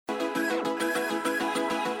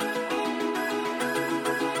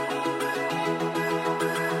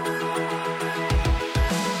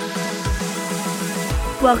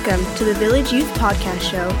Welcome to the Village Youth Podcast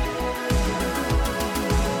Show.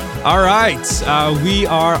 All right. We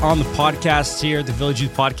are on the podcast here, the Village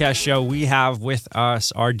Youth Podcast Show. We have with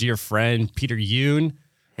us our dear friend, Peter Yoon.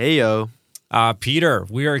 Hey, yo. Peter,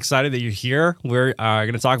 we are excited that you're here. We're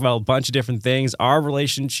going to talk about a bunch of different things. Our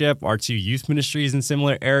relationship, our two youth ministries in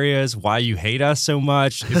similar areas, why you hate us so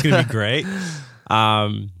much. It's going to be great.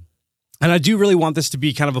 And I do really want this to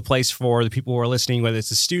be kind of a place for the people who are listening, whether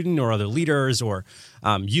it's a student or other leaders or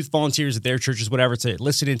youth volunteers at their churches, whatever, to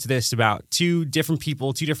listen into this about two different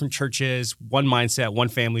people, two different churches, one mindset, one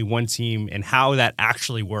family, one team, and how that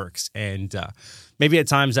actually works. And maybe at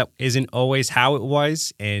times that isn't always how it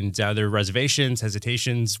was, and there are reservations,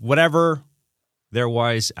 hesitations, whatever there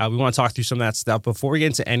was. We want to talk through some of that stuff. Before we get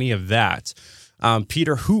into any of that,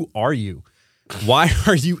 Peter, who are you? Why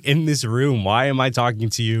are you in this room? Why am I talking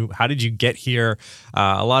to you? How did you get here?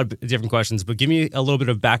 A lot of different questions, but give me a little bit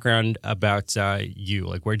of background about you.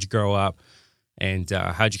 Like, where'd you grow up, and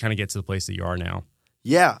how'd you kind of get to the place that you are now?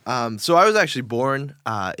 Yeah, so I was actually born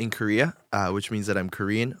in Korea, which means that I'm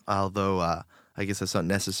Korean, although I guess that's not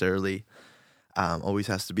necessarily always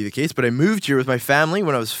has to be the case. But I moved here with my family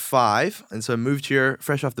when I was 5, and so I moved here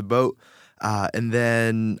fresh off the boat. And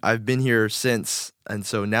then I've been here since, and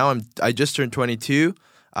so now I just turned 22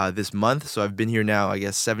 this month, so I've been here now, I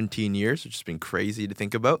guess, 17 years, which has been crazy to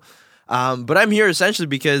think about. But I'm here essentially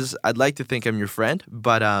because I'd like to think I'm your friend,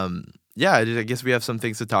 but yeah, I guess we have some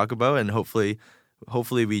things to talk about, and hopefully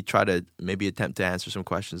we try to maybe attempt to answer some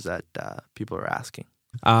questions that people are asking.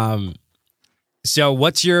 So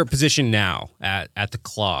what's your position now at the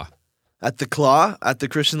Claw? At the Claw, at the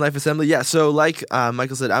Christian Life Assembly. Yeah, so like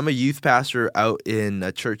Michael said, I'm a youth pastor out in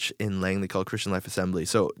a church in Langley called Christian Life Assembly.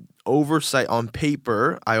 So oversight on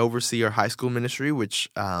paper, I oversee our high school ministry, which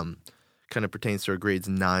kind of pertains to our grades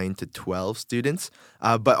 9 to 12 students.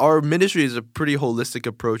 But our ministry is a pretty holistic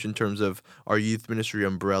approach in terms of our youth ministry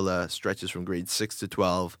umbrella stretches from grades 6 to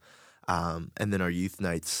 12. And then our youth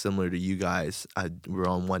nights, similar to you guys, we're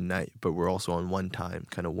on one night, but we're also on one time,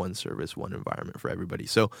 kind of one service, one environment for everybody.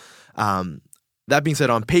 So that being said,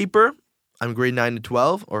 on paper, I'm grade 9 to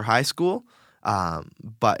 12 or high school.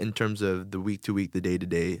 But in terms of the week-to-week, the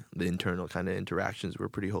day-to-day, the internal kind of interactions, we're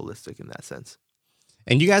pretty holistic in that sense.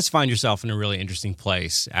 And you guys find yourself in a really interesting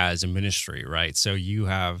place as a ministry, right? So you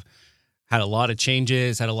have had a lot of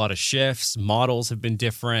changes, had a lot of shifts, models have been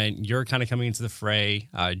different. You're kind of coming into the fray.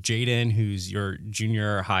 Jaden, who's your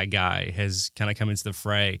junior high guy, has kind of come into the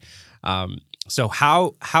fray. So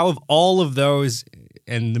how have all of those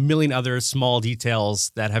and the million other small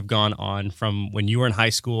details that have gone on from when you were in high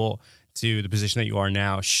school to the position that you are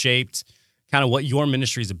now shaped kind of what your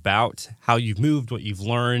ministry is about, how you've moved, what you've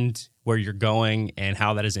learned, where you're going, and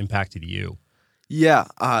how that has impacted you? Yeah.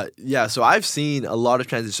 So I've seen a lot of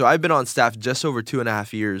transition. So I've been on staff just over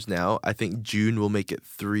 2.5 years now. I think June will make it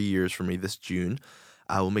 3 years for me. This June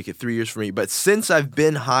will make it 3 years for me. But since I've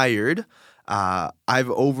been hired, I've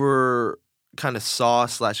gone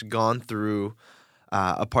through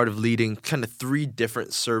a part of leading kind of 3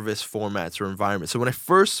 different service formats or environments. So when I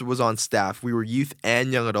first was on staff, we were youth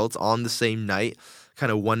and young adults on the same night,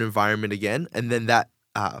 kind of one environment again. And then that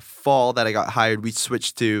fall that I got hired, we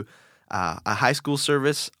switched to a high school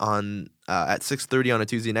service on at 6:30 on a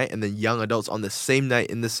Tuesday night, and then young adults on the same night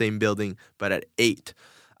in the same building, but at 8.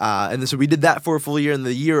 And then so we did that for a full year, and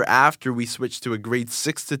the year after we switched to a grade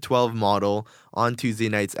 6 to 12 model on Tuesday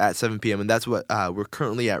nights at 7 p.m., and that's what we're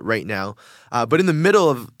currently at right now. But in the middle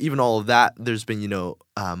of even all of that, there's been,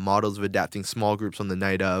 models of adapting small groups on the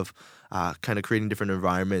night of, kind of creating different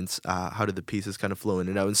environments, how do the pieces kind of flow in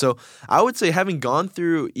and out. And so I would say having gone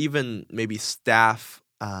through even maybe staff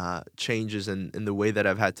changes in the way that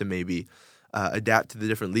I've had to maybe adapt to the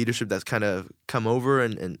different leadership that's kind of come over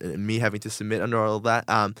and me having to submit under all of that,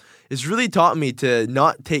 it's really taught me to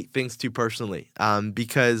not take things too personally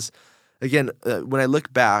because, again, when I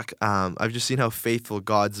look back, I've just seen how faithful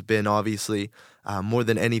God's been, obviously, more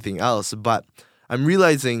than anything else, but I'm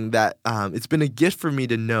realizing that it's been a gift for me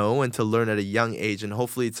to know and to learn at a young age, and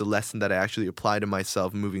hopefully it's a lesson that I actually apply to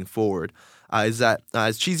myself moving forward. Is that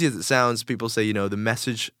as cheesy as it sounds, people say, the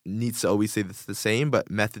message needs to always say it's the same,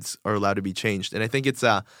 but methods are allowed to be changed. And I think it's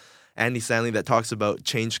Andy Stanley that talks about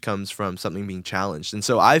change comes from something being challenged. And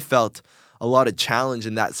so I felt a lot of challenge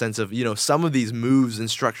in that sense of, some of these moves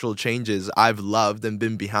and structural changes I've loved and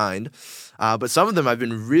been behind. But some of them I've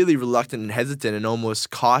been really reluctant and hesitant and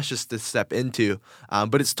almost cautious to step into.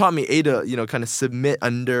 But it's taught me, to, kind of submit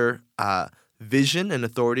under vision and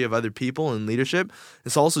authority of other people and leadership.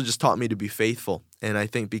 It's also just taught me to be faithful. And I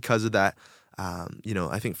think because of that,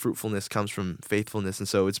 I think fruitfulness comes from faithfulness. And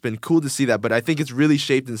so it's been cool to see that. But I think it's really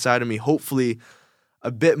shaped inside of me, hopefully,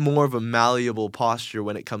 a bit more of a malleable posture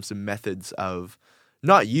when it comes to methods of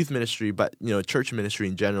not youth ministry, but church ministry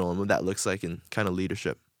in general, and what that looks like in kind of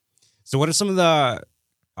leadership. So what are some of the,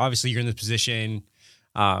 obviously you're in this position,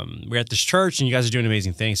 we're at this church and you guys are doing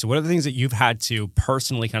amazing things. So what are the things that you've had to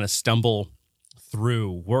personally kind of stumble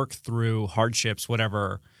through, work through, hardships,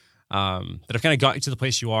 whatever, that have kind of got you to the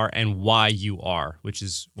place you are and why you are, which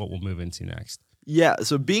is what we'll move into next. Yeah,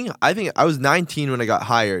 so I think I was 19 when I got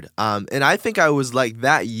hired, and I think I was like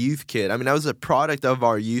that youth kid. I mean, I was a product of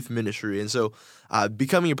our youth ministry, and so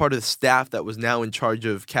becoming a part of the staff that was now in charge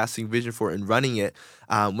of casting vision for it and running it,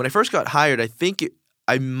 when I first got hired, I think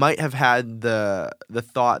I might have had the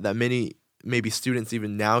thought that many maybe students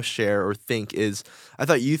even now share or think is, I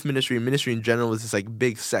thought youth ministry and ministry in general was this like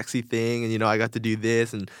big sexy thing, and I got to do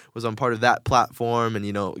this and was on part of that platform,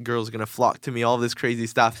 and girls are gonna flock to me, all this crazy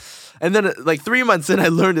stuff. And then like 3 months in, I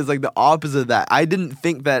learned it's like the opposite of that. I didn't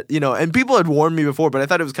think that, and people had warned me before, but I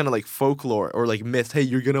thought it was kind of like folklore or like myths. Hey,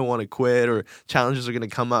 you're gonna want to quit, or challenges are gonna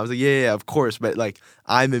come up. I was like, yeah, of course, but like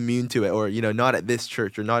I'm immune to it, or not at this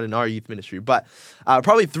church or not in our youth ministry. But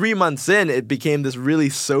probably 3 months in, it became this really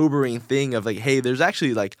sobering thing of like, hey, there's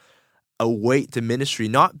actually like a weight to ministry,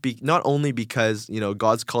 not only because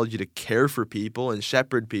God's called you to care for people and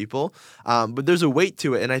shepherd people, but there's a weight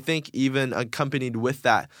to it, and I think even accompanied with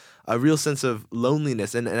that, a real sense of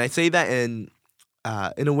loneliness, and I say that in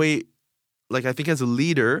a way, like I think as a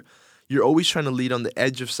leader, you're always trying to lead on the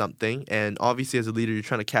edge of something, and obviously as a leader, you're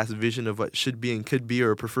trying to cast a vision of what should be and could be,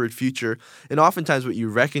 or a preferred future, and oftentimes what you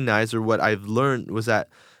recognize, or what I've learned, was that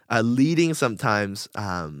leading sometimes,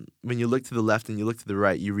 when you look to the left and you look to the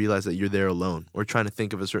right, you realize that you're there alone, or trying to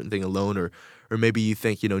think of a certain thing alone, or maybe you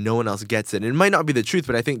think, no one else gets it. And it might not be the truth,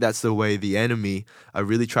 but I think that's the way the enemy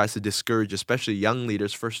really tries to discourage, especially young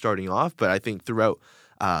leaders first starting off. But I think throughout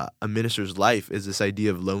a minister's life is this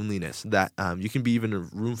idea of loneliness, that you can be even a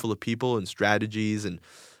room full of people and strategies and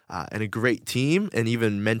a great team and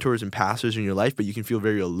even mentors and pastors in your life, but you can feel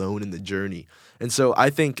very alone in the journey. And so I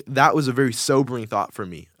think that was a very sobering thought for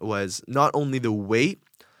me, was not only the weight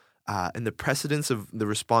and the precedence of the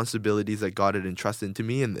responsibilities that God had entrusted into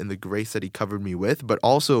me, and the grace that he covered me with, but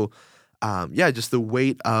also, just the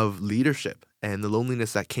weight of leadership and the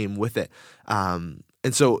loneliness that came with it. And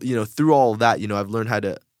so, through all of that,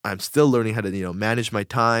 I'm still learning how to, manage my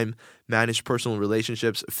time, manage personal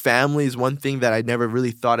relationships. Family is one thing that I never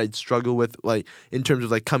really thought I'd struggle with, like in terms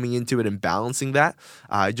of like coming into it and balancing that.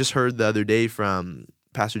 I just heard the other day from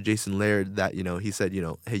Pastor Jason Laird that, he said,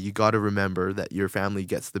 hey, you got to remember that your family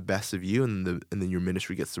gets the best of you, and then your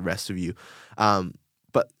ministry gets the rest of you.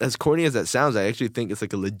 But as corny as that sounds, I actually think it's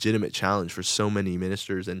like a legitimate challenge for so many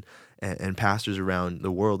ministers and pastors around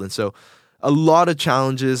the world. And so a lot of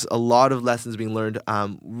challenges, a lot of lessons being learned.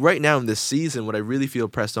 Right now in this season, what I really feel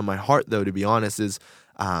pressed on my heart, though, to be honest, is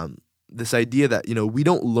this idea that, we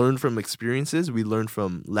don't learn from experiences, we learn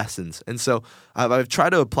from lessons. And so I've tried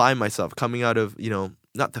to apply myself coming out of,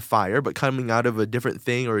 not the fire, but coming out of a different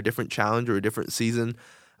thing or a different challenge or a different season,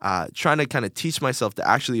 trying to kind of teach myself to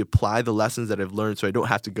actually apply the lessons that I've learned so I don't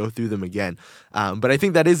have to go through them again. But I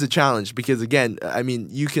think that is a challenge because, again, I mean,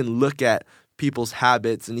 you can look at people's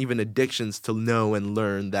habits and even addictions to know and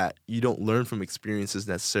learn that you don't learn from experiences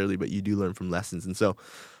necessarily, but you do learn from lessons. And so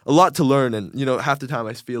a lot to learn. And, half the time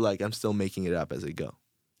I feel like I'm still making it up as I go.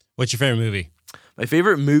 What's your favorite movie? My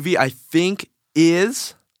favorite movie, I think,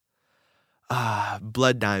 is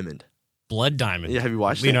Blood Diamond. Blood Diamond. Yeah, have you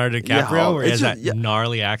watched Leonardo it? DiCaprio, where he has that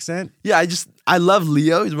gnarly accent? Yeah, I love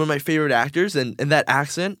Leo. He's one of my favorite actors. And that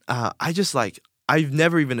accent, I've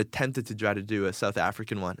never even attempted to try to do a South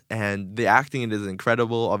African one. And the acting in it is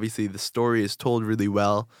incredible. Obviously, the story is told really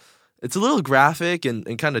well. It's a little graphic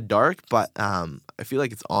and kind of dark, but I feel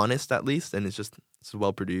like it's honest at least. And it's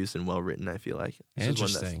well produced and well written, I feel like. It's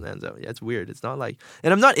Interesting. Just one that stands out. Yeah, it's weird. It's not like...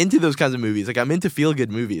 And I'm not into those kinds of movies. Like, I'm into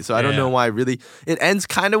feel-good movies. So I don't know why really... It ends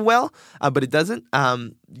kind of well, but it doesn't.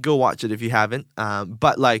 Go watch it if you haven't.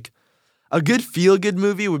 But like, a good feel-good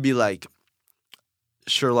movie would be like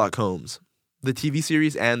Sherlock Holmes. The TV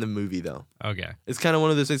series and the movie, though. Okay. It's kind of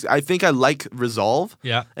one of those things. I think I like resolve.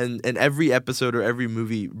 Yeah. And every episode or every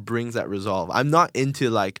movie brings that resolve. I'm not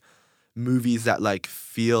into like movies that like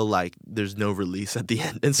feel like there's no release at the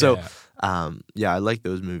end. And so, I like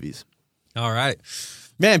those movies. All right.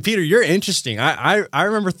 Man, Peter, you're interesting. I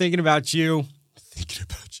remember thinking about you.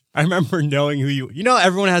 I remember knowing who you...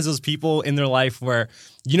 everyone has those people in their life where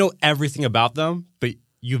you know everything about them, but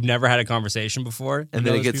you've never had a conversation before. And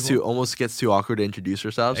then it almost gets too awkward to introduce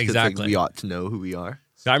ourselves. Exactly. Like, we ought to know who we are.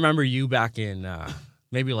 So I remember you back in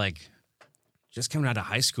maybe like just coming out of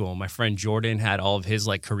high school, my friend Jordan had all of his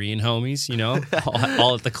like Korean homies,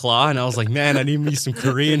 all at the Claw. And I was like, man, I need me some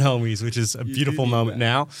Korean homies, which is a beautiful moment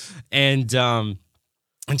now. And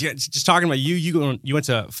just talking about you went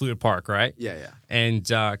to Fluid Park, right? Yeah. And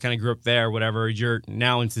kind of grew up there, whatever. You're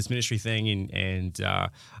now into this ministry thing. And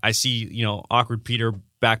I see, Awkward Peter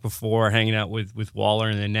back before hanging out with Waller.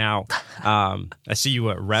 And then now I see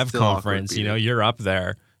you at Rev Still Conference. You're up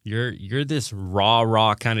there. You're this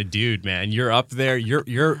raw kind of dude, man. You're up there.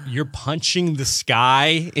 You're punching the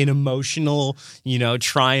sky in emotional,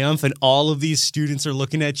 triumph, and all of these students are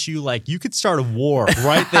looking at you like you could start a war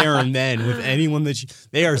right there and then with anyone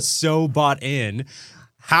they are so bought in.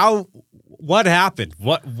 What happened?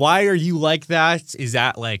 Why are you like that? Is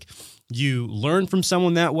that like you learned from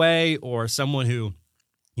someone that way, or someone who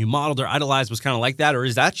you modeled or idolized was kind of like that, or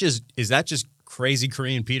is that just crazy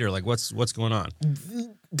Korean Peter? Like what's going on?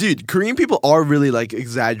 Dude, Korean people are really like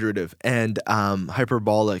exaggerative and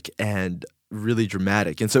hyperbolic and really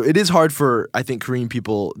dramatic. And so it is hard for, I think, Korean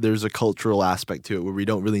people. There's a cultural aspect to it where we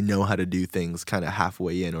don't really know how to do things kind of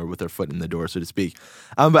halfway in or with our foot in the door, so to speak.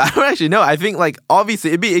 But I don't actually know. I think like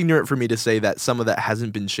obviously it'd be ignorant for me to say that some of that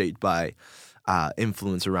hasn't been shaped by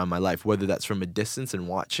influence around my life, whether that's from a distance and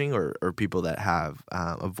watching or people that have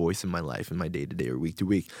a voice in my life in my day-to-day or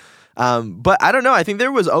week-to-week. But I don't know. I think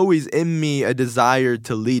there was always in me a desire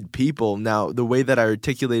to lead people. Now, the way that I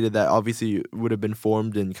articulated that obviously would have been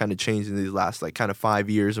formed and kind of changed in these last like kind of 5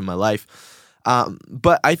 years of my life.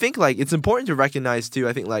 But I think like it's important to recognize too,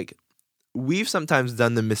 I think like we've sometimes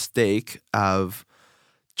done the mistake of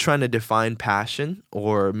trying to define passion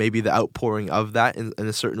or maybe the outpouring of that in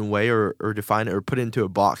a certain way or define it or put it into a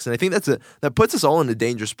box. And I think that puts us all in a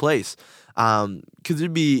dangerous place. Because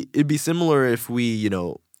it'd be similar if we,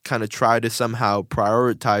 kind of try to somehow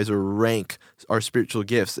prioritize or rank our spiritual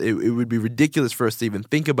gifts. It would be ridiculous for us to even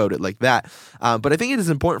think about it like that. But I think it is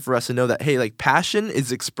important for us to know that, hey, like passion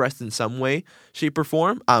is expressed in some way, shape, or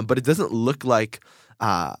form, but it doesn't look like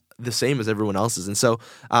the same as everyone else's. And so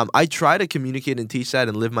I try to communicate and teach that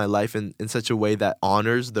and live my life in such a way that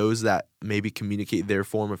honors those that maybe communicate their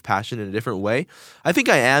form of passion in a different way. I think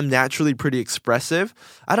I am naturally pretty expressive.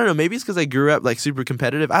 I don't know, maybe it's because I grew up like super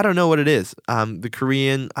competitive. I don't know what it is. The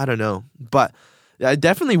Korean, I don't know. But I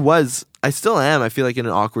definitely was, I still am, I feel like in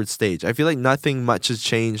an awkward stage. I feel like nothing much has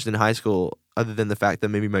changed in high school other than the fact that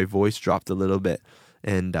maybe my voice dropped a little bit.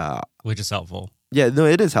 And which is helpful. Yeah, no,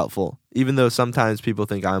 it is helpful. Even though sometimes people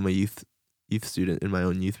think I'm a youth student in my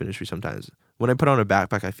own youth ministry sometimes. When I put on a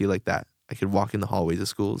backpack, I feel like that. I could walk in the hallways of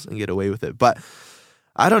schools and get away with it. But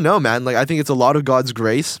I don't know, man. Like I think it's a lot of God's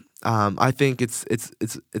grace. I think it's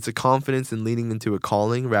a confidence in leaning into a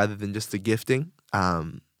calling rather than just a gifting.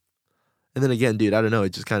 And then again, dude, I don't know.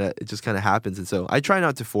 It just kind of happens. And so I try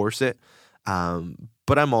not to force it.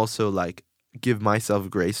 But I'm also like give myself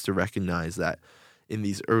grace to recognize that in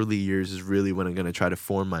these early years is really when I'm going to try to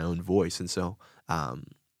form my own voice. And so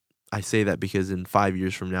I say that because in 5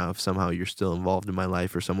 years from now, if somehow you're still involved in my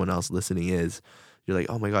life or someone else listening you're like,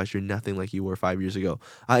 oh my gosh, you're nothing like you were 5 years ago.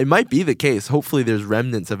 It might be the case. Hopefully there's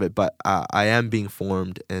remnants of it, but I am being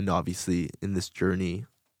formed. And obviously in this journey,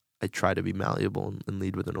 I try to be malleable and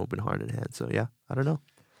lead with an open heart and hand. So yeah, I don't know.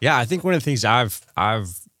 Yeah, I think one of the things I've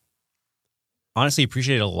honestly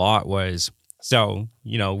appreciated a lot was, so,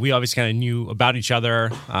 we obviously kind of knew about each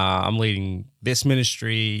other. I'm leading this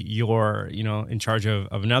ministry. You're, in charge of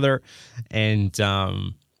another. And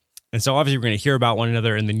so obviously we're going to hear about one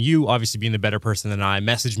another. And then you, obviously being the better person than I,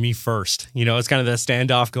 message me first. It's kind of the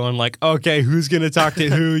standoff going like, okay, who's going to talk to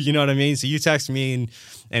who? You know what I mean? So you text me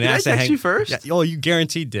and asked to hang. You first? Yeah, you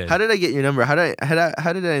guaranteed did. How did I get your number? How did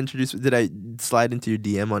I introduce? Did I slide into your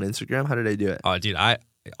DM on Instagram? How did I do it? Oh, dude,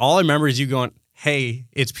 all I remember is you going, hey,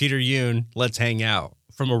 it's Peter Yoon, let's hang out.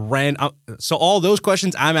 From a random, so all those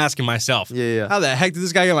questions I'm asking myself. Yeah. How the heck did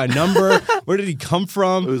this guy get my number? Where did he come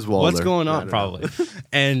from? It was Waller. What's going on? Probably.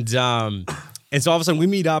 And so all of a sudden we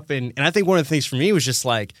meet up, and I think one of the things for me was just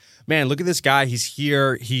like, man, look at this guy. He's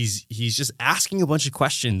here. He's just asking a bunch of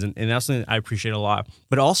questions, and that's something I appreciate a lot.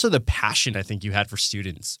 But also the passion I think you had for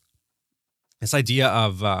students. This idea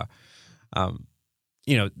of,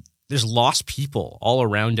 there's lost people all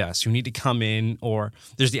around us who need to come in, or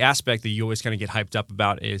there's the aspect that you always kind of get hyped up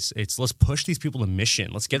about is it's let's push these people to mission.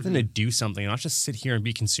 Let's get them to do something, not just sit here and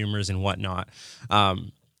be consumers and whatnot.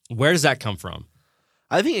 Where does that come from?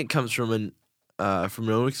 I think it comes from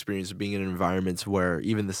my own experience of being in environments where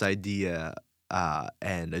even this idea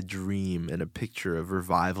and a dream and a picture of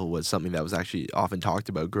revival was something that was actually often talked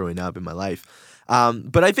about growing up in my life.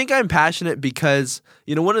 But I think I'm passionate because,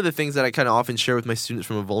 one of the things that I kind of often share with my students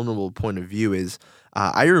from a vulnerable point of view is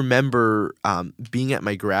I remember being at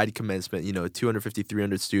my grad commencement, 250,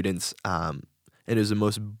 300 students, and it was the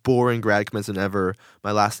most boring grad commencement ever.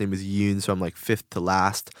 My last name is Yoon, so I'm like fifth to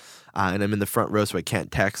last, and I'm in the front row, so I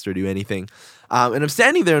can't text or do anything. And I'm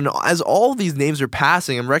standing there, and as all these names are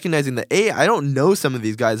passing, I'm recognizing that A, I don't know some of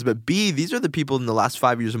these guys, but B, these are the people in the last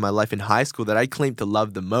 5 years of my life in high school that I claim to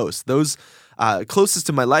love the most. Those closest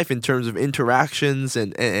to my life in terms of interactions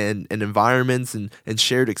and environments and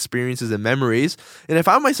shared experiences and memories. And I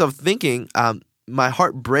found myself thinking, my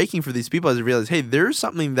heart breaking for these people as I realized, hey, there's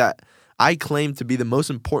something that I claim to be the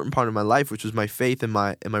most important part of my life, which was my faith and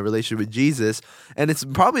my relationship with Jesus. And it's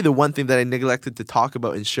probably the one thing that I neglected to talk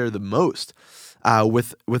about and share the most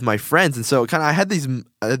with my friends. And so kind of I had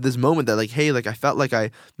this moment that like, hey, like I felt like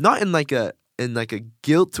I, not in like a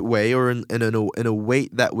guilt way or in a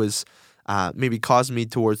weight that was maybe caused me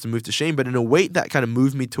towards the move to shame, but in a weight that kind of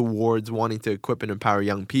moved me towards wanting to equip and empower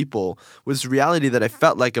young people, was the reality that I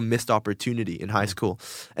felt like a missed opportunity in high school.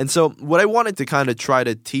 And so what I wanted to kind of try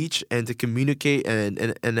to teach and to communicate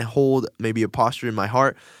and hold maybe a posture in my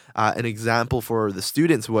heart, an example for the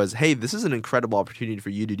students was, hey, this is an incredible opportunity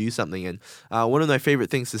for you to do something. And one of my favorite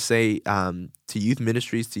things to say to youth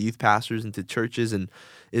ministries, to youth pastors, and to churches, and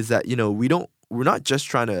is that, we're not just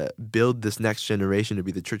trying to build this next generation to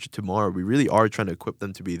be the church of tomorrow. We really are trying to equip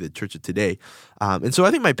them to be the church of today. And so I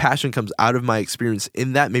think my passion comes out of my experience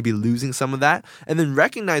in that, maybe losing some of that, and then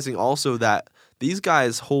recognizing also that these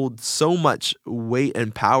guys hold so much weight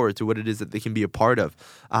and power to what it is that they can be a part of.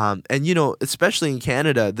 And, especially in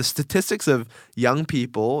Canada, the statistics of young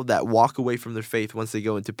people that walk away from their faith once they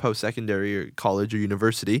go into post-secondary or college or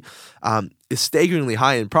university is staggeringly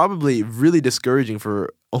high and probably really discouraging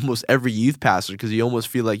for almost every youth pastor, because you almost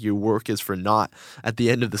feel like your work is for naught at the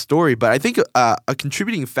end of the story. But I think a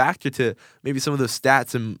contributing factor to maybe some of those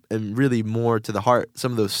stats and really more to the heart,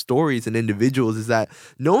 some of those stories and individuals, is that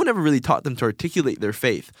no one ever really taught them to articulate their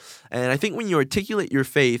faith. And I think when you articulate your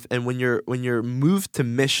faith and when you're moved to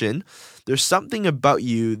mission, there's something about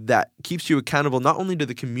you that keeps you accountable not only to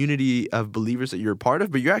the community of believers that you're a part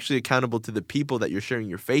of, but you're actually accountable to the people that you're sharing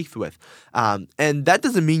your faith with. And that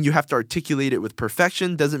doesn't mean you have to articulate it with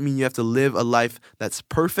perfection, doesn't mean you have to live a life that's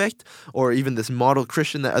perfect or even this model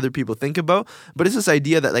Christian that other people think about, but it's this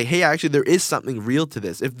idea that like, hey, actually there is something real to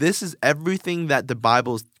this. If this is everything that the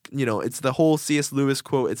Bible's, it's the whole C.S. Lewis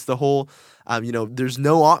quote, it's the whole there's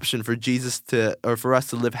no option for Jesus for us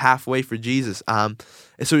to live halfway for Jesus.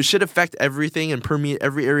 And so it should affect everything and permeate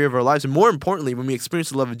every area of our lives. And more importantly, when we experience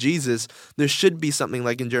the love of Jesus, there should be something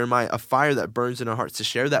like in Jeremiah, a fire that burns in our hearts to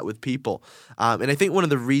share that with people. And I think one of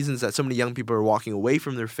the reasons that so many young people are walking away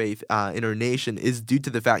from their faith in our nation is due to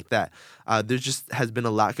the fact that there just has been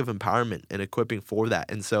a lack of empowerment and equipping for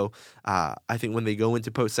that. And so I think when they go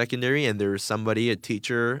into post-secondary and there's somebody, a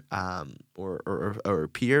teacher or a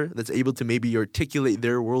peer that's able to maybe articulate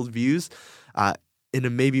their worldviews in a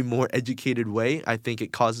maybe more educated way, I think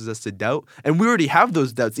it causes us to doubt. And we already have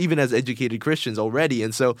those doubts, even as educated Christians already.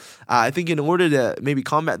 And so I think in order to maybe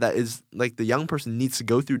combat that is like the young person needs to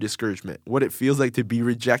go through discouragement, what it feels like to be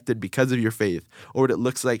rejected because of your faith, or what it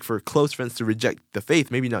looks like for close friends to reject the faith,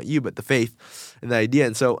 maybe not you, but the faith and the idea.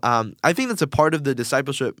 And so I think that's a part of the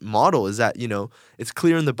discipleship model is that, it's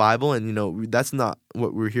clear in the Bible, and, that's not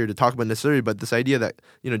what we're here to talk about necessarily, but this idea that,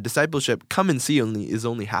 discipleship, come and see is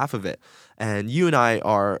only half of it. And you and I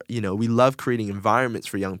are, we love creating environments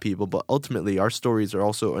for young people, but ultimately our stories are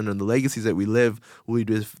also, and the legacies that we live will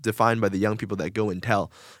be defined by the young people that go and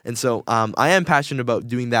tell. And so I am passionate about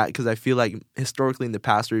doing that because I feel like historically in the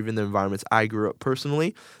past, or even the environments I grew up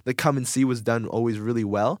personally, the come and see was done always really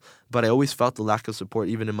well, but I always felt the lack of support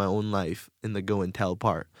even in my own life in the go and tell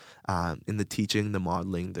part, in the teaching, the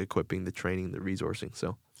modeling, the equipping, the training, the resourcing.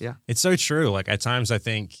 So, yeah. It's so true. Like at times I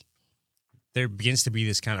think there begins to be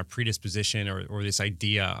this kind of predisposition or this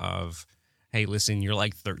idea of, hey, listen, you're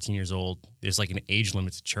like 13 years old. There's like an age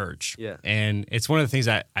limit to church. Yeah. And it's one of the things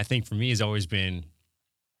that I think for me has always been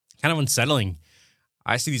kind of unsettling.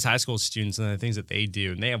 I see these high school students and the things that they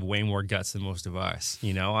do, and they have way more guts than most of us.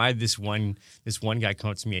 I had this one guy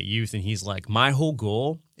come up to me at youth, and he's like, my whole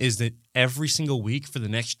goal is that every single week for the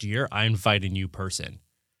next year, I invite a new person.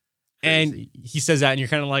 And he says that, and you're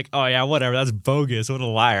kind of like, oh, yeah, whatever. That's bogus. What a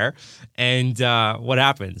liar. And what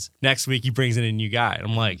happens? Next week, he brings in a new guy. And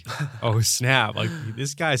I'm like, oh, snap. Like,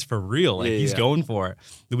 this guy's for real. Like, he's going for it.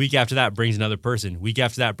 The week after that, brings another person. Week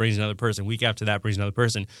after that, brings another person. Week after that, brings another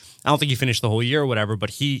person. I don't think he finished the whole year or whatever, but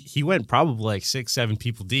he went probably like 6, 7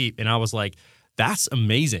 people deep. And I was like, that's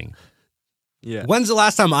amazing. Yeah. When's the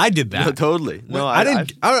last time I did that? No, totally. No, I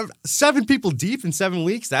didn't. 7 people deep in 7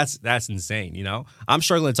 weeks. That's insane. You know, I'm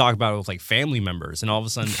struggling to talk about it with like family members, and all of a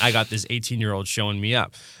sudden I got this 18-year-old showing me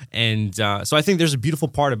up, and so I think there's a beautiful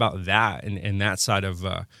part about that and that side of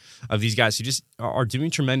these guys who just are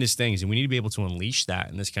doing tremendous things, and we need to be able to unleash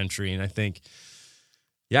that in this country. And I think,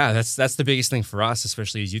 yeah, that's the biggest thing for us,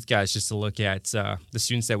 especially as youth guys, just to look at the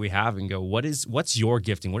students that we have and go, what's your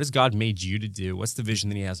gifting? What has God made you to do? What's the vision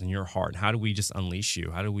that He has in your heart? How do we just unleash you?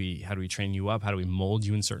 How do we train you up? How do we mold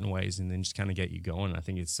you in certain ways and then just kind of get you going? I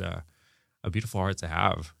think it's a beautiful heart to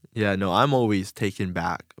have. Yeah, no, I'm always taken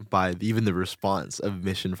back by even the response of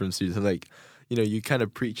mission from students. I'm like, you know, you kind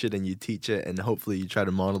of preach it and you teach it, and hopefully you try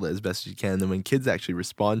to model it as best as you can. Then when kids actually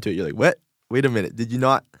respond to it, you're like, what? Wait a minute, did you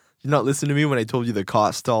not listen to me when I told you the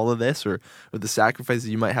cost to all of this, or the sacrifices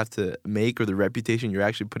you might have to make, or the reputation you're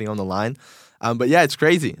actually putting on the line? But yeah, it's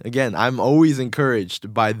crazy. Again, I'm always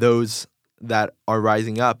encouraged by those that are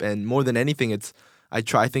rising up. And more than anything, I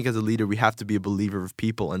think as a leader, we have to be a believer of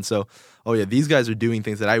people. And so, these guys are doing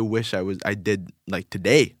things that I wish I did like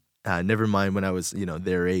today. Never mind when I was,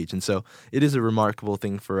 their age. And so it is a remarkable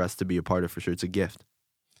thing for us to be a part of, for sure. It's a gift.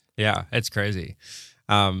 Yeah, it's crazy.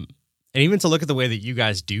 And even to look at the way that you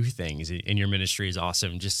guys do things in your ministry is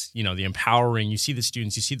awesome. Just, the empowering, you see the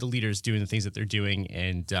students, you see the leaders doing the things that they're doing.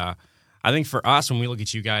 And I think for us, when we look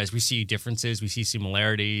at you guys, we see differences, we see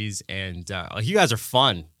similarities, and you guys are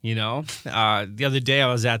fun, The other day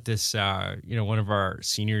I was at this, one of our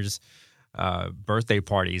seniors' birthday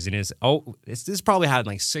parties, and this probably happened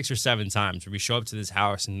like 6 or 7 times where we show up to this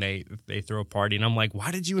house and they throw a party, and I'm like,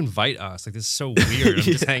 why did you invite us? Like, this is so weird. I'm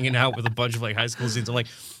just hanging out with a bunch of like high school students. I'm like,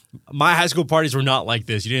 my high school parties were not like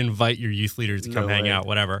this. You didn't invite your youth leaders to come hang out,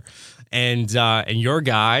 whatever. And your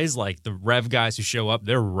guys, like the Rev guys who show up,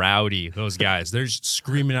 they're rowdy. Those guys, they're just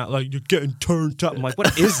screaming out like, you're getting turned up. I'm like,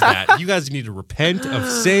 what is that? You guys need to repent of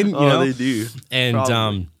sin. You know? They do.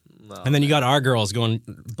 And and then you got our girls going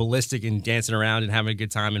ballistic and dancing around and having a good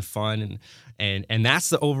time and fun, and that's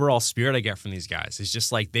the overall spirit I get from these guys. It's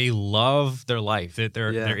just like they love their life, that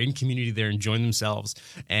they're in community, they're enjoying themselves,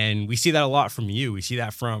 and we see that a lot from you. We see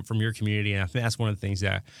that from your community, and I think that's one of the things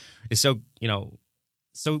that is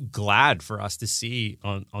so glad for us to see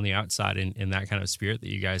on the outside in that kind of spirit that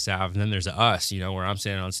you guys have. And then there's us, where I'm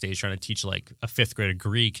standing on stage trying to teach like a 5th grader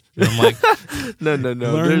Greek. And I'm like, no.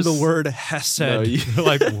 Learn the word hesed. No, you're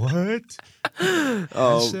like, what?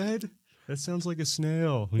 Hesed? That sounds like a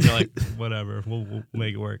snail. And you're like, whatever, we'll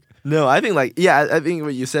make it work. No, I think I think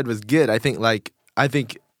what you said was good. I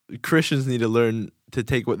think Christians need to learn to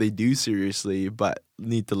take what they do seriously, but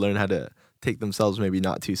need to learn how to take themselves maybe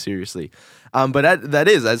not too seriously. But that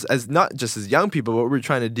is, as not just as young people, what we're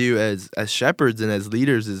trying to do as shepherds and as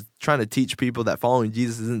leaders is trying to teach people that following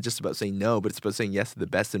Jesus isn't just about saying no, but it's about saying yes to the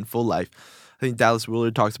best in full life. I think Dallas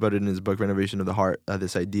Willard talks about it in his book, Renovation of the Heart,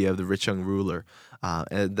 this idea of the rich young ruler,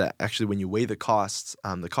 and that actually when you weigh the cost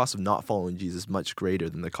of not following Jesus is much greater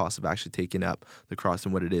than the cost of actually taking up the cross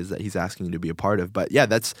and what it is that he's asking you to be a part of. But yeah,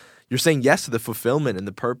 you're saying yes to the fulfillment and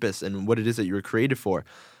the purpose and what it is that you were created for.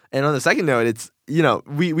 And on the second note, it's,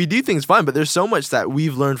 we do things fun, but there's so much that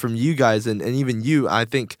we've learned from you guys and even you. I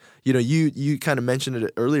think, you kind of mentioned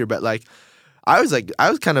it earlier, but like, I was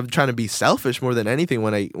kind of trying to be selfish more than anything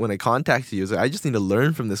when I contacted you. I was like, I just need to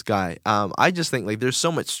learn from this guy. I just think like there's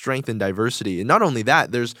so much strength in diversity. And not only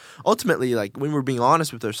that, there's ultimately like when we're being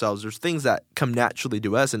honest with ourselves, there's things that come naturally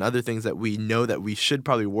to us and other things that we know that we should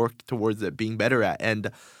probably work towards it being better at.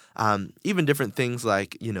 And even different things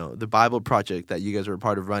like, the Bible project that you guys were a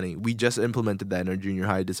part of running. We just implemented that in our junior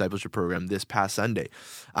high discipleship program this past Sunday.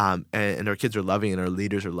 And our kids are loving it and our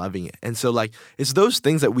leaders are loving it. And so like, it's those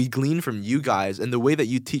things that we glean from you guys and the way that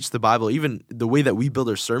you teach the Bible, even the way that we build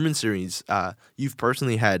our sermon series, you've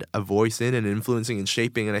personally had a voice in and influencing and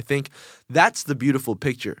shaping. And I think that's the beautiful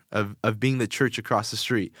picture of being the church across the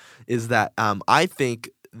street is that I think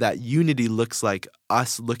that unity looks like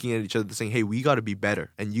us looking at each other and saying, hey, we got to be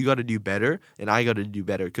better and you got to do better and I got to do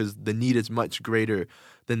better because the need is much greater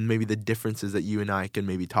than maybe the differences that you and I can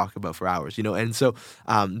maybe talk about for hours, And so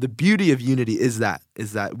the beauty of unity is that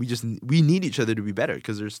we need each other to be better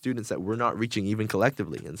because there's students that we're not reaching even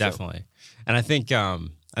collectively. And definitely. And I think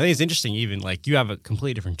it's interesting even like you have a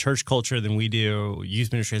completely different church culture than we do.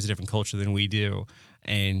 Youth ministry has a different culture than we do.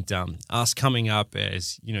 And us coming up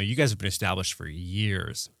as, you guys have been established for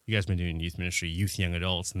years. You guys have been doing youth ministry, youth, young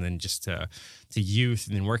adults, and then just to youth.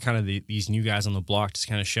 And then we're kind of these new guys on the block just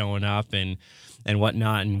kind of showing up and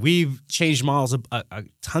whatnot. And we've changed models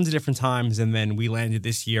tons of different times. And then we landed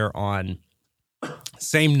this year on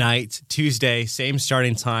same night, Tuesday, same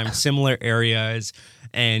starting time, similar areas.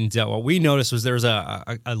 And what we noticed was there was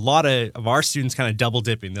a lot of our students kind of double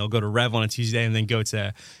dipping. They'll go to Rev on a Tuesday and then go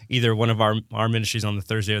to either one of our ministries on the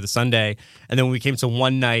Thursday or the Sunday. And then when we came to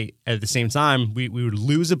one night at the same time, we would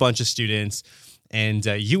lose a bunch of students. And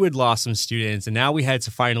you had lost some students, and now we had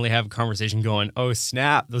to finally have a conversation going, oh,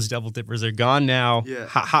 snap, those double dippers are gone now.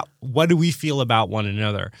 Yeah. What do we feel about one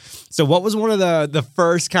another? So what was one of the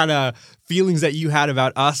first kind of feelings that you had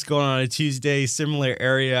about us going on a Tuesday, similar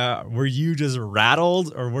area? Were you just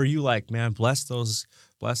rattled, or were you like, man, bless those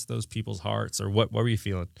people's hearts, or what were you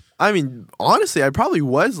feeling? I mean, honestly, I probably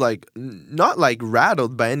was like, not like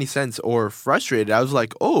rattled by any sense or frustrated. I was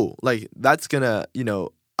like, oh, like that's gonna,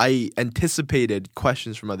 I anticipated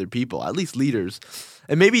questions from other people, at least leaders,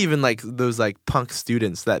 and maybe even like those like punk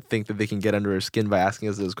students that think that they can get under our skin by asking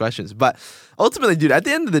us those questions. But ultimately, dude, at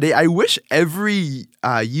the end of the day, I wish every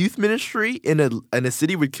youth ministry in a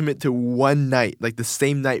city would commit to one night, like the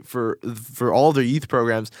same night for all their youth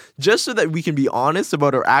programs, just so that we can be honest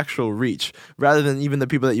about our actual reach, rather than even the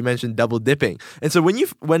people that you mentioned double dipping. And so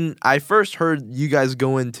when I first heard you guys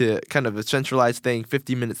go into kind of a centralized thing,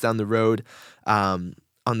 50 minutes down the road,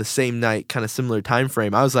 on the same night, kind of similar time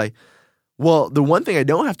frame, I was like, well, the one thing I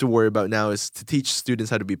don't have to worry about now is to teach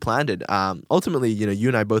students how to be planted. Ultimately, you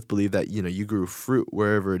and I both believe that, you grew fruit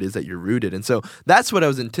wherever it is that you're rooted. And so that's what I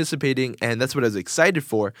was anticipating, and that's what I was excited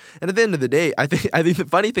for. And at the end of the day, I think the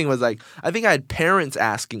funny thing was, like, I think I had parents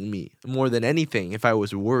asking me more than anything if I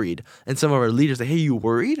was worried. And some of our leaders said, hey, you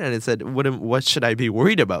worried? And I said, what should I be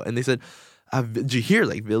worried about? And they said, did you hear,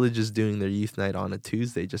 like, Village is doing their youth night on a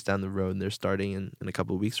Tuesday just down the road, and they're starting in a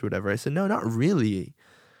couple of weeks or whatever. I said, no, not really.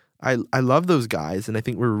 I love those guys, and I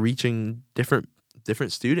think we're reaching different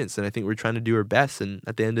students, and I think we're trying to do our best. And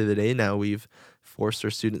at the end of the day, now we've forced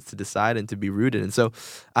our students to decide and to be rooted. And so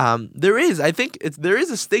there is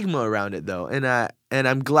a stigma around it, though, and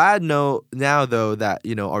I'm glad now though that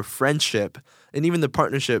our friendship and even the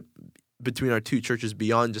partnership between our two churches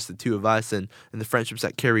beyond just the two of us and the friendships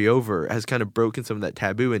that carry over has kind of broken some of that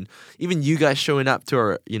taboo. And even you guys showing up to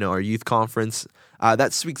our youth conference,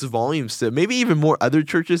 that speaks volumes to maybe even more other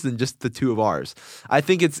churches than just the two of ours. I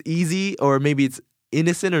think it's easy, or maybe it's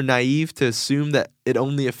innocent or naive, to assume that it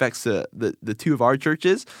only affects the two of our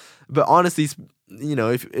churches. But honestly,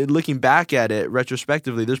 if looking back at it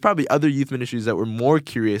retrospectively, there's probably other youth ministries that were more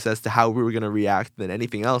curious as to how we were going to react than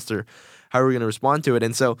anything else, or how we're going to respond to it.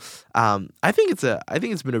 And so I think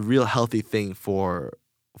it's been a real healthy thing for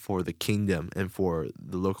the kingdom and for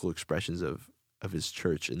the local expressions of his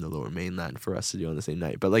church in the Lower Mainland for us to do on the same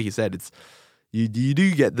night. But like you said, it's you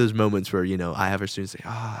do get those moments where I have our students say,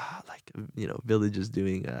 Village is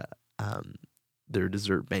doing their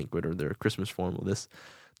dessert banquet or their Christmas formal this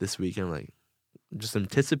week. And I'm like, just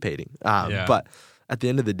anticipating. But at the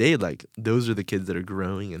end of the day, like, those are the kids that are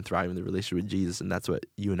growing and thriving in the relationship with Jesus, and that's what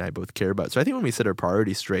you and I both care about. So I think when we set our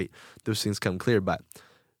priorities straight, those things come clear. But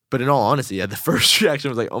in all honesty, the first reaction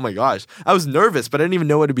was like, oh my gosh. I was nervous, but I didn't even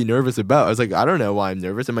know what to be nervous about. I was like, I don't know why I'm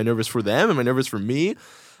nervous. Am I nervous for them? Am I nervous for me?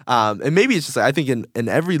 And maybe it's just like, I think in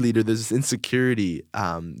every leader, there's this insecurity.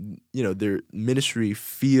 Their ministry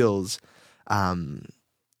feels,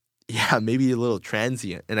 maybe a little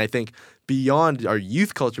transient. And I think beyond our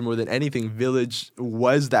youth culture, more than anything, Village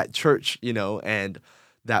was that church, and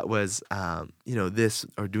that was, this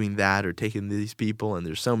or doing that or taking these people. And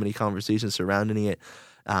there's so many conversations surrounding it.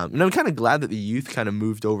 And I'm kind of glad that the youth kind of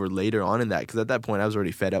moved over later on in that, because at that point I was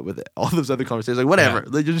already fed up with it. All those other conversations, like whatever,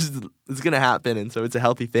 it's gonna happen, and so it's a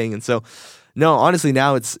healthy thing. And so, no, honestly,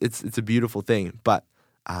 now it's a beautiful thing. But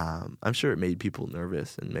I'm sure it made people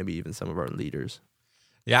nervous, and maybe even some of our leaders.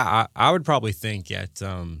 Yeah, I would probably think at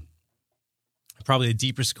probably the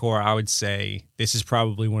deepest core, I would say this is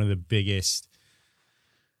probably one of the biggest,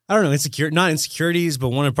 I don't know, not insecurities, but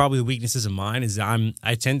one of probably the weaknesses of mine is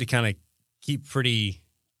I tend to kind of keep pretty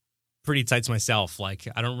tight to myself. Like,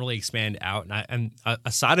 I don't really expand out. And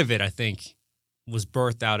a side of it, I think, was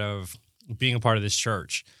birthed out of being a part of this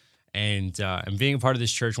church. And being a part of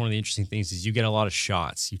this church, one of the interesting things is you get a lot of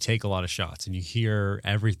shots. You take a lot of shots, and you hear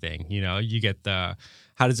everything. You get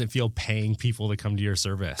how does it feel paying people to come to your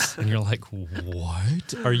service? And you're like,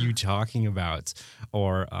 what are you talking about?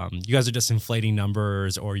 Or you guys are just inflating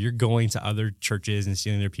numbers, or you're going to other churches and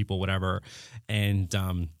stealing their people, whatever. And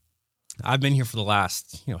I've been here for the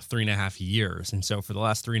last 3.5 years. And so for the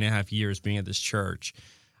last 3.5 years being at this church,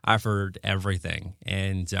 I've heard everything,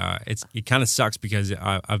 and it kind of sucks because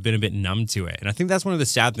I've been a bit numb to it. And I think that's one of the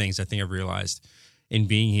sad things I think I've realized in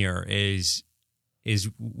being here is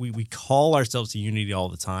we call ourselves to unity all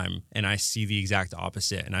the time, and I see the exact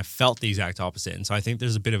opposite, and I felt the exact opposite. And so I think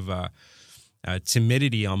there's a bit of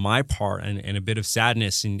timidity on my part and a bit of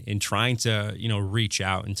sadness in trying to, reach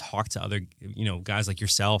out and talk to other, guys like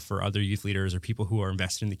yourself or other youth leaders or people who are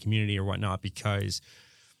invested in the community or whatnot, because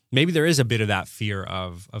maybe there is a bit of that fear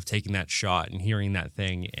of taking that shot and hearing that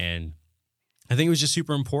thing. And I think it was just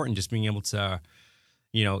super important just being able to,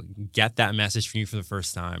 get that message from you for the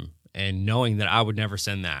first time and knowing that I would never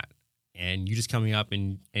send that. And you just coming up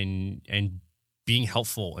and being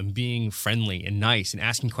helpful and being friendly and nice and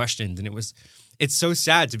asking questions. And it's so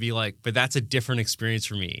sad to be like, but that's a different experience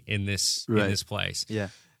for me in this place. Yeah.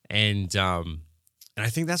 And I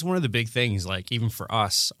think that's one of the big things, like even for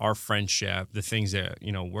us, our friendship, the things that,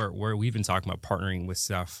 where we've been talking about partnering with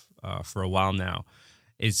stuff for a while now,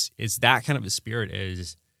 is that kind of a spirit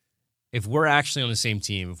is if we're actually on the same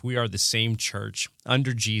team, if we are the same church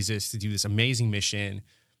under Jesus to do this amazing mission,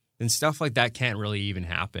 then stuff like that can't really even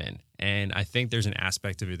happen. And I think there's an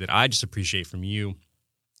aspect of it that I just appreciate from you,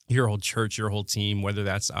 your whole church, your whole team, whether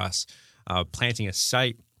that's us planting a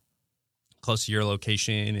site close to your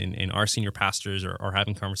location and our senior pastors are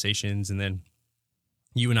having conversations, and then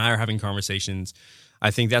you and I are having conversations.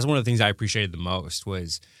 I think that's one of the things I appreciated the most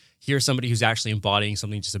was hear somebody who's actually embodying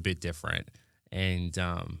something just a bit different. And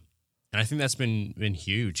I think that's been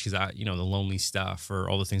huge because the lonely stuff or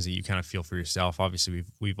all the things that you kind of feel for yourself. Obviously,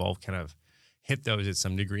 we've all kind of hit those at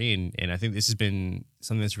some degree, and I think this has been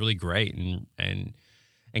something that's really great and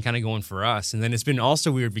kind of going for us. And then it's been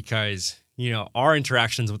also weird because our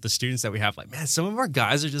interactions with the students that we have, like, man, some of our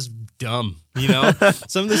guys are just dumb.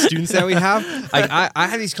 Some of the students that we have, like I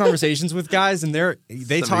have these conversations with guys, and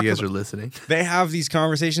they Some talk. of you guys about, are listening. They have these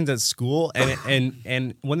conversations at school,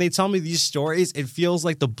 and when they tell me these stories, it feels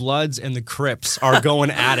like the Bloods and the Crips are going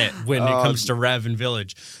at it when it comes to Rev and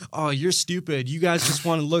Village. Oh, you're stupid. You guys just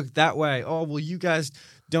want to look that way. Oh, well, you guys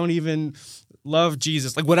don't even love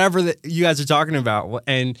Jesus. Like whatever that you guys are talking about,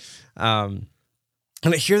 and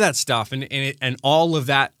I hear that stuff, and all of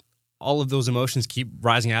those emotions keep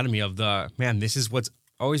rising out of me of man, this is what's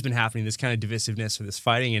always been happening, this kind of divisiveness or this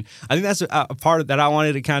fighting. And I think that's a part that I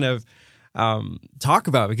wanted to kind of talk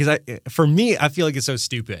about because for me, I feel like it's so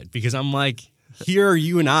stupid because I'm like, here are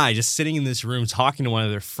you and I just sitting in this room talking to one of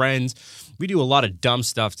their friends. We do a lot of dumb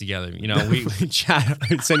stuff together. We chat,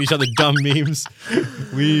 send each other dumb memes.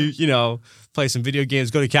 We, play some video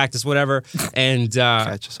games, go to Cactus, whatever. And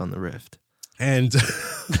catch us on the Rift. And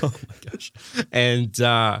oh my gosh,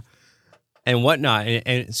 and whatnot,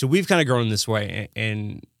 and so we've kind of grown this way,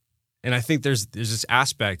 and I think there's this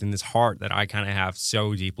aspect and this heart that I kind of have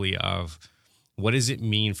so deeply of what does it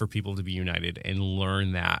mean for people to be united and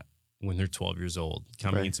learn that when they're 12 years old,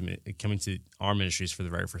 coming to our ministries for the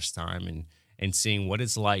very first time, and seeing what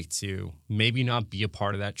it's like to maybe not be a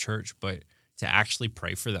part of that church, but to actually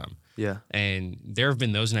pray for them. Yeah. And there have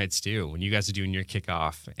been those nights too when you guys are doing your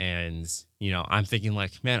kickoff and, I'm thinking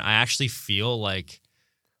like, man, I actually feel like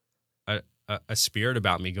a spirit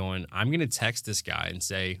about me going, I'm going to text this guy and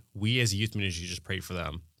say, we as a youth ministry just prayed for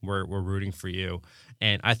them. We're rooting for you.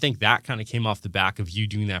 And I think that kind of came off the back of you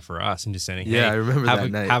doing that for us and just saying, hey, I remember that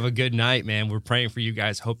night. Have a good night, man. We're praying for you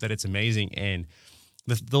guys. Hope that it's amazing. And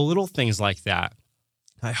the little things like that,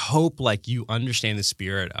 I hope like you understand the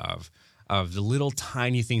spirit of the little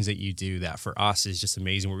tiny things that you do that for us is just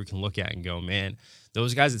amazing, where we can look at and go, man,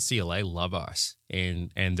 those guys at CLA love us and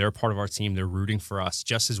they're part of our team. They're rooting for us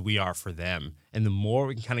just as we are for them. And the more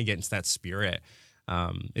we can kind of get into that spirit,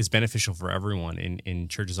 is beneficial for everyone in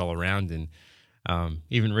churches all around. And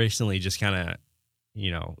even recently just kind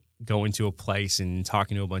of, going to a place and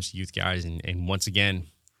talking to a bunch of youth guys. And once again,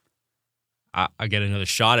 I get another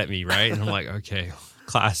shot at me, right? And I'm like, okay,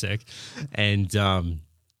 classic. And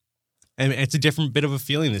it's a different bit of a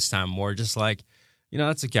feeling this time, more just like,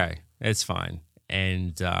 it's okay. It's fine.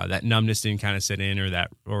 And that numbness didn't kind of set in,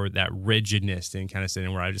 or that rigidness didn't kind of set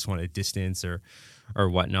in where I just want to distance or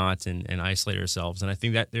whatnot and isolate ourselves. And I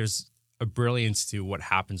think that there's a brilliance to what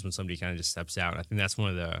happens when somebody kind of just steps out. I think that's one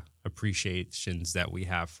of the appreciations that we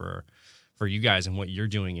have for you guys and what you're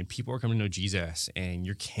doing. And people are coming to know Jesus, and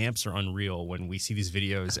your camps are unreal when we see these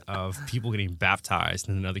videos of people getting baptized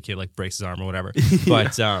and another kid like breaks his arm or whatever.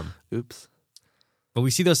 But oops. But we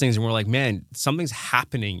see those things and we're like, man, something's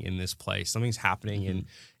happening in this place. Something's happening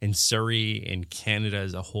in Surrey, in Canada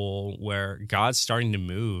as a whole, where God's starting to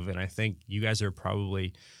move. And I think you guys are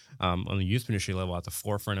probably on the youth ministry level at the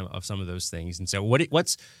forefront of some of those things. And so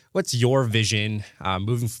what's your vision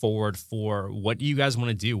moving forward for what do you guys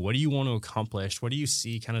want to do? What do you want to accomplish? What do you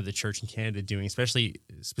see kind of the church in Canada doing, especially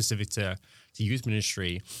specific to youth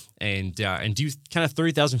ministry, and do kind of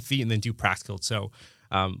 30,000 feet and then do practical? So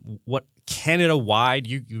what Canada-wide,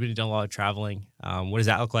 you've been doing a lot of traveling. What does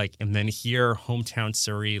that look like? And then here, hometown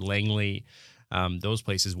Surrey, Langley, those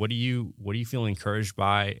places. What do you feel encouraged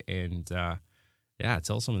by? And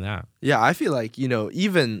tell us some of that. Yeah, I feel like,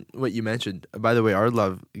 even what you mentioned, by the way, our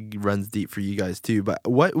love runs deep for you guys too. But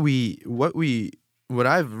what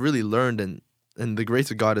I've really learned and the grace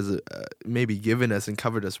of God has maybe given us and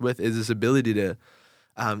covered us with is this ability to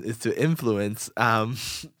influence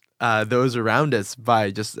those around us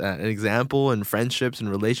by just an example and friendships and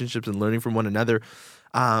relationships and learning from one another.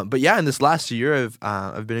 But yeah, in this last year,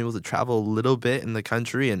 I've been able to travel a little bit in the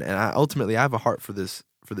country, and ultimately I have a heart for this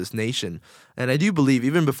nation. And I do believe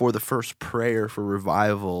even before the first prayer for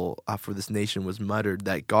revival for this nation was muttered,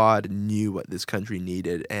 that God knew what this country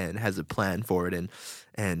needed and has a plan for it,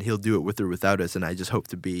 and he'll do it with or without us, and I just hope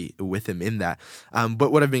to be with him in that.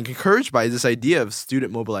 But what I've been encouraged by is this idea of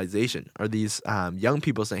student mobilization, or these young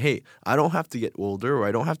people saying, hey, I don't have to get older, or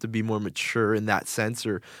I don't have to be more mature in that sense,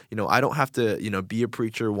 or I don't have to be a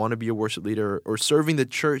preacher, want to be a worship leader, or serving the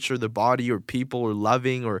church or the body or people, or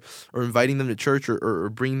loving or inviting them to church or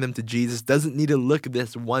bringing them to Jesus doesn't need to look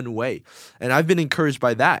this one way. And I've been encouraged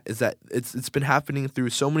by that, is that it's been happening through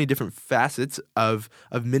so many different facets of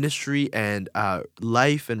ministry and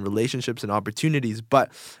life and relationships and opportunities,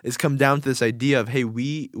 but it's come down to this idea of, hey,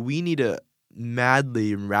 we need to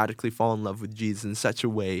madly and radically fall in love with Jesus in such a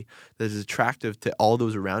way that is attractive to all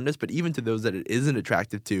those around us, but even to those that it isn't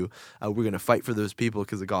attractive to, we're going to fight for those people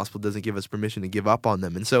because the gospel doesn't give us permission to give up on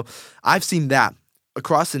them. And so I've seen that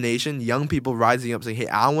across the nation, young people rising up saying, hey,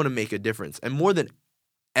 I want to make a difference. And more than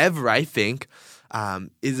ever, I think,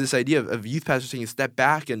 is this idea of youth pastors taking a step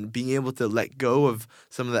back and being able to let go of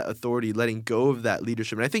some of that authority, letting go of that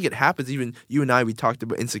leadership. And I think it happens, even you and I, we talked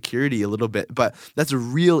about insecurity a little bit, but that's a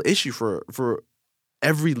real issue for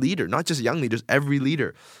every leader, not just young leaders, every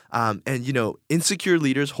leader. And insecure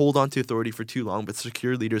leaders hold on to authority for too long, but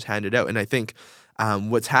secure leaders hand it out. And I think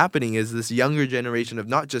what's happening is this younger generation of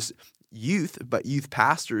not just youth, but youth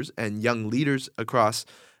pastors and young leaders across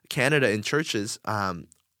Canada in churches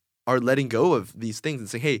are letting go of these things and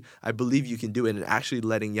saying, hey, I believe you can do it, and actually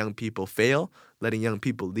letting young people fail, letting young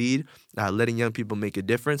people lead, letting young people make a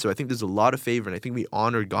difference. So I think there's a lot of favor, and I think we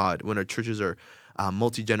honor God when our churches are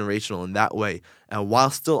multi-generational in that way,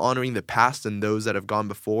 while still honoring the past and those that have gone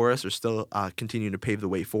before us are still continuing to pave the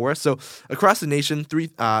way for us. So across the nation,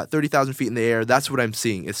 30,000 feet in the air, that's what I'm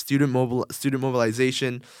seeing. It's student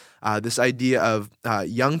mobilization, this idea of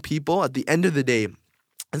young people at the end of the day.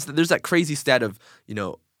 And so there's that crazy stat of,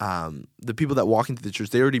 the people that walk into the church,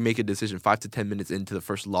 they already make a decision 5 to 10 minutes into the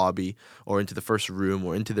first lobby or into the first room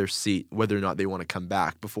or into their seat, whether or not they want to come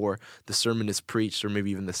back before the sermon is preached or maybe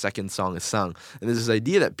even the second song is sung. And there's this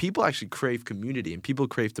idea that people actually crave community and people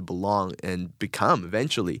crave to belong and become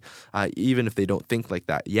eventually, even if they don't think like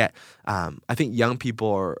that yet. I think young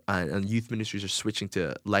people and youth ministries are switching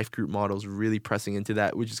to life group models, really pressing into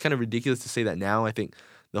that, which is kind of ridiculous to say that now. I think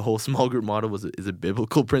the whole small group model is a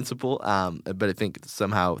biblical principle, but I think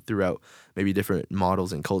somehow throughout maybe different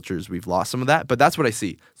models and cultures, we've lost some of that. But that's what I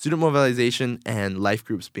see. Student mobilization and life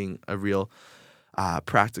groups being a real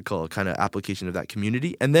practical kind of application of that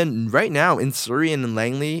community. And then right now in Surrey and in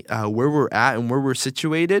Langley, where we're at and where we're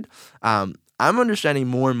situated, I'm understanding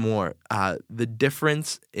more and more the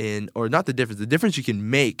difference the difference you can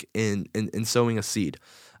make in sowing a seed.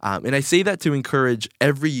 And I say that to encourage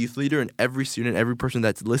every youth leader and every student, every person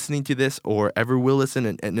that's listening to this or ever will listen,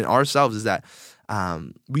 and ourselves, is that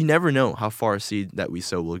we never know how far a seed that we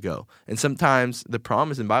sow will go. And sometimes the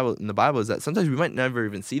promise in the Bible is that sometimes we might never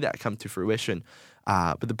even see that come to fruition.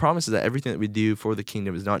 But the promise is that everything that we do for the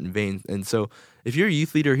kingdom is not in vain. And so if you're a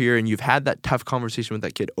youth leader here and you've had that tough conversation with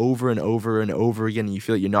that kid over and over and over again, and you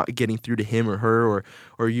feel like you're not getting through to him or her,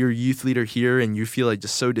 or you're a youth leader here and you feel like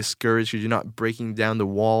just so discouraged because you're not breaking down the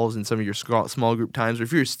walls in some of your small group times, or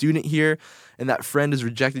if you're a student here and that friend has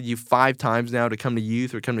rejected you 5 times now to come to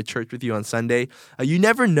youth or come to church with you on Sunday, you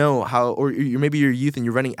never know how, or maybe you're a youth and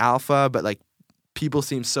you're running Alpha, but like people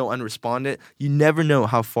seem so unrespondent. You never know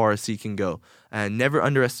how far a seed can go. And never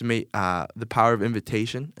underestimate the power of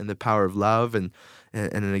invitation and the power of love and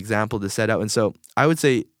an example to set out. And so I would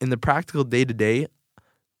say in the practical day-to-day,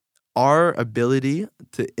 our ability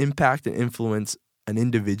to impact and influence an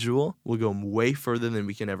individual will go way further than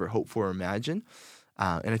we can ever hope for or imagine.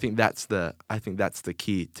 And I think that's the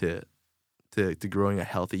key to growing a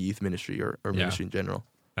healthy youth ministry or ministry in general.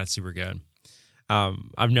 That's super good.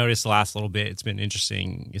 I've noticed the last little bit, it's been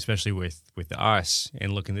interesting, especially with us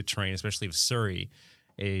and looking at the terrain, especially with Surrey,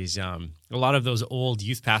 is a lot of those old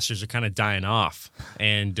youth pastors are kind of dying off,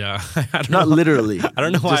 and I don't Not know, literally. I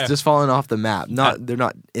don't know why. Just falling off the map. They're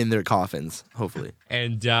not in their coffins. Hopefully.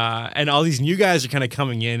 And all these new guys are kind of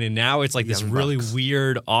coming in, and now it's like this Young really bucks.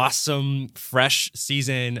 weird, awesome, fresh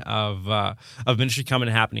season of ministry coming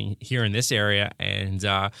and happening here in this area, and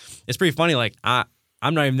it's pretty funny. Like I'm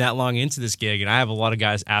not even that long into this gig, and I have a lot of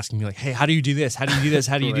guys asking me like, "Hey, how do you do this? How do you do this?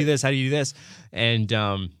 How do you do this? How do you do this?"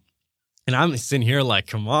 And I'm sitting here like,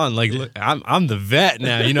 come on, like, look, I'm the vet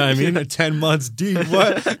now, you know what I mean? 10 months deep,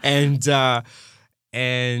 what? And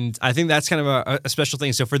I think that's kind of a special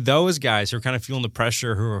thing. So for those guys who are kind of feeling the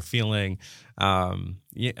pressure, who are feeling a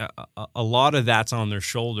lot of that's on their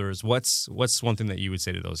shoulders, what's one thing that you would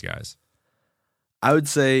say to those guys? I would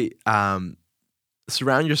say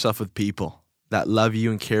surround yourself with people that love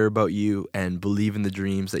you and care about you and believe in the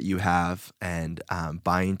dreams that you have and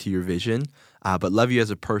buy into your vision. But love you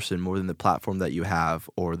as a person more than the platform that you have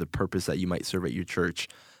or the purpose that you might serve at your church.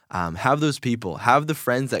 Have those people. Have the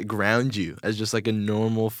friends that ground you as just like a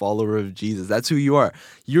normal follower of Jesus. That's who you are.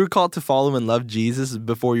 You're called to follow and love Jesus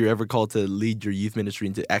before you're ever called to lead your youth ministry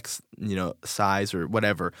into X, size or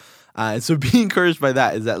whatever. And so be encouraged by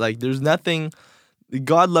that. Is that like there's nothing.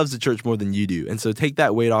 God loves the church more than you do. And so take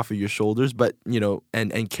that weight off of your shoulders, but,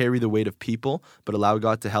 and carry the weight of people, but allow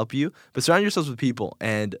God to help you. But surround yourselves with people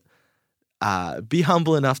and be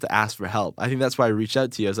humble enough to ask for help. I think that's why I reached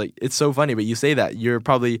out to you. I was like, it's so funny, but you say that. You're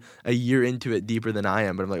probably a year into it deeper than I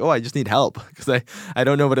am. But I'm like, I just need help because I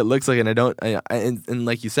don't know what it looks like. And I don't, and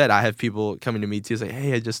like you said, I have people coming to me too. It's like,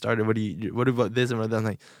 hey, I just started. What about this and what that? I'm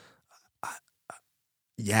like,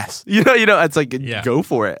 yes, it's like, Go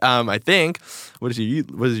for it. I think, what does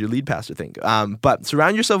your lead pastor think? But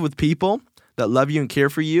surround yourself with people that love you and care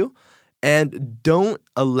for you, and don't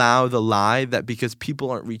allow the lie that because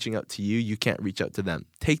people aren't reaching out to you, you can't reach out to them.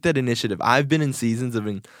 Take that initiative. I've been in seasons of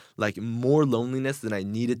more loneliness than I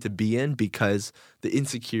needed to be in because the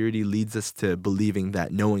insecurity leads us to believing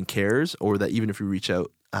that no one cares or that even if we reach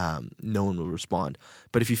out, no one will respond.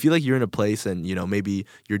 But if you feel like you're in a place and, maybe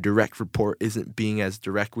your direct report isn't being as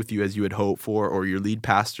direct with you as you would hope for, or your lead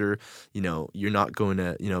pastor, you're not going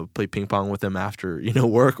to, play ping pong with them after,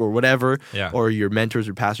 work or whatever, or your mentors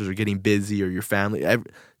or pastors are getting busy or your family,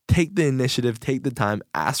 take the initiative, take the time,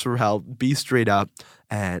 ask for help, be straight up.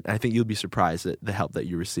 And I think you'll be surprised at the help that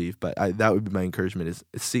you receive. But that would be my encouragement is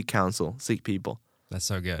seek counsel, seek people. That's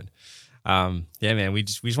so good. Man, we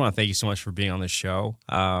just want to thank you so much for being on this show.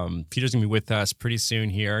 Peter's gonna be with us pretty soon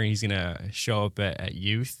here. He's gonna show up at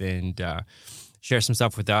youth and share some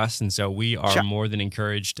stuff with us. And so we are more than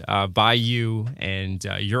encouraged by you and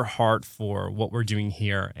your heart for what we're doing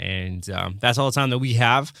here. And that's all the time that we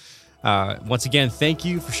have. Once again, thank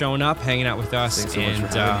you for showing up, hanging out with us, so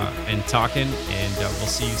and talking. And we'll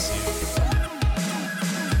see you soon.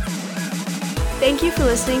 Thank you for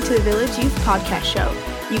listening to the Village Youth Podcast Show.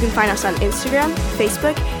 You can find us on Instagram,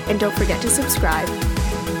 Facebook, and don't forget to subscribe.